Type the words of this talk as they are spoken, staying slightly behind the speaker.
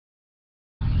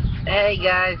Hey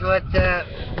guys, what's up?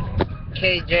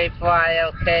 KJ Fly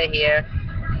LK here.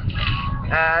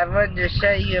 I wanted to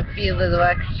show you a few little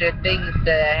extra things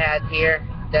that I had here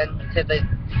done to the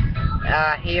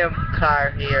Him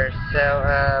car here.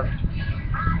 So,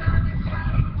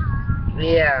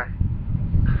 yeah.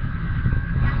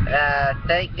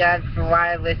 Thank God for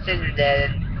wireless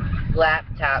internet and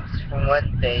laptops for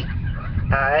one thing.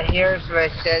 Here's my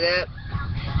setup.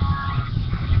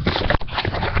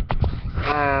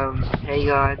 Hang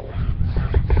on.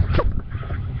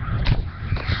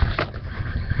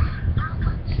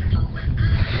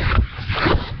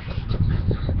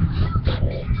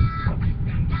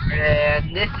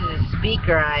 And this is a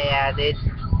speaker I added.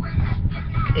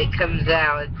 It comes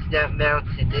out, it's not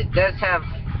mounted. It does have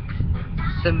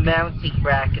some mounting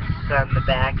brackets on the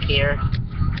back here.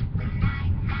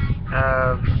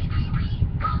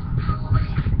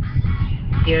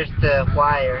 Here's the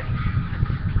wire.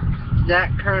 It's not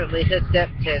currently hooked up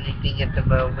to anything at the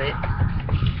moment,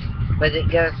 but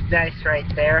it goes nice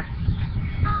right there.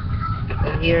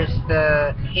 And here's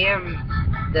the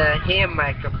ham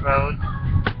microphone.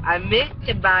 I meant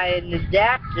to buy an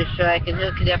adapter so I can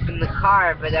hook it up in the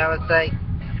car, but I was like,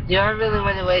 do I really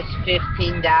want to waste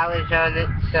 $15 on it?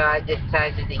 So I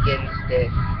decided against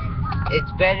it.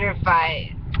 It's better if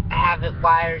I have it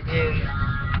wired in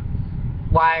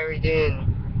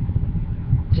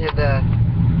to the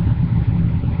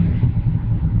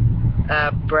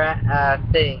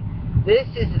thing. This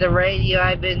is the radio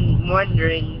I've been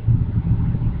wondering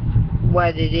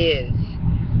what it is.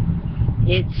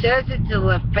 It says it's a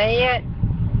Lafayette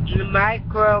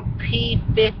Micro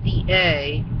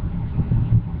P50A,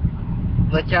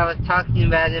 which I was talking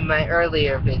about in my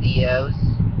earlier videos.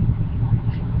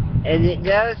 And it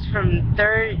goes from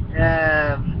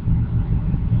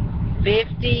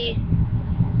 50,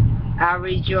 I'll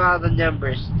read you all the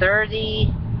numbers,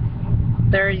 30,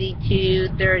 32,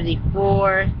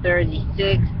 34,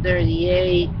 36,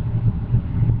 38,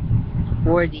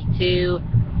 42,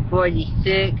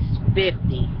 46,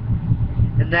 50.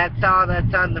 And that's all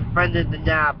that's on the front of the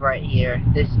knob right here.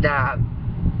 This knob.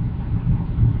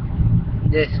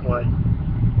 This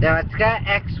one. Now it's got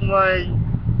X1,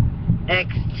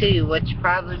 X2, which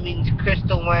probably means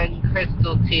Crystal 1,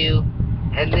 Crystal 2,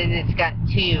 and then it's got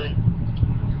Tune,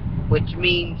 which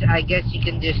means I guess you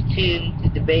can just tune to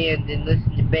the band and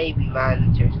listen to baby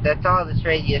monitors. That's all this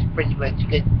radio is pretty much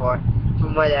good for,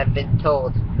 from what I've been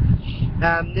told.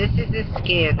 This is a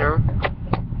scanner.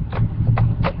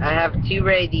 I have two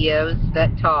radios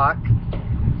that talk.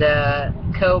 The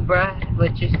Cobra,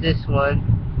 which is this one,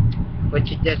 which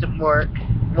it doesn't work.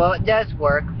 Well, it does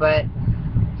work, but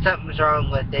something's wrong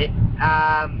with it.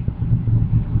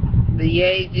 The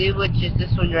Yaesu, which is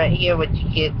this one right here, which you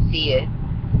can't see it.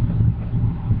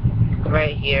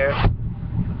 Right here.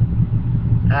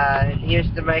 And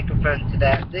here's the microphone to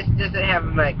that. This doesn't have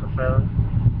a microphone.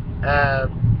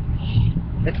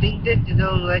 I think this is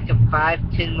only like a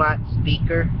 5-10 watt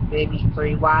speaker, maybe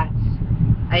 3 watts.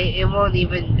 It won't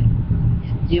even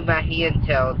do my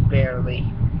handheld barely.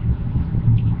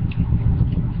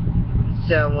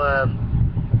 So,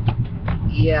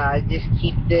 yeah, I just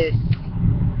keep this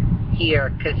here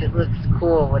because it looks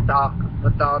cool with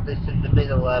all this in the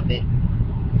middle of it.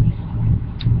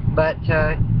 But,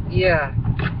 yeah,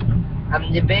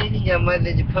 I'm debating on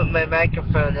whether to put my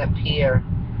microphone up here.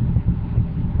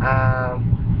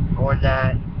 Or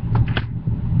not.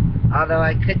 Although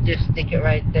I could just stick it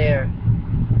right there.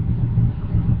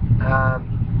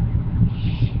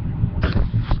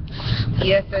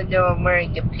 Yes, I know I'm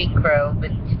wearing a pink robe,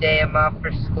 and today I'm off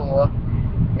for school.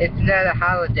 It's not a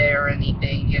holiday or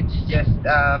anything, it's just,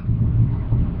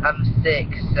 I'm sick,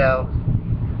 so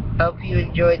hope you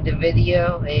enjoyed the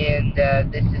video, and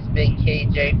this has been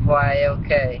KJ Fly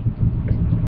LK.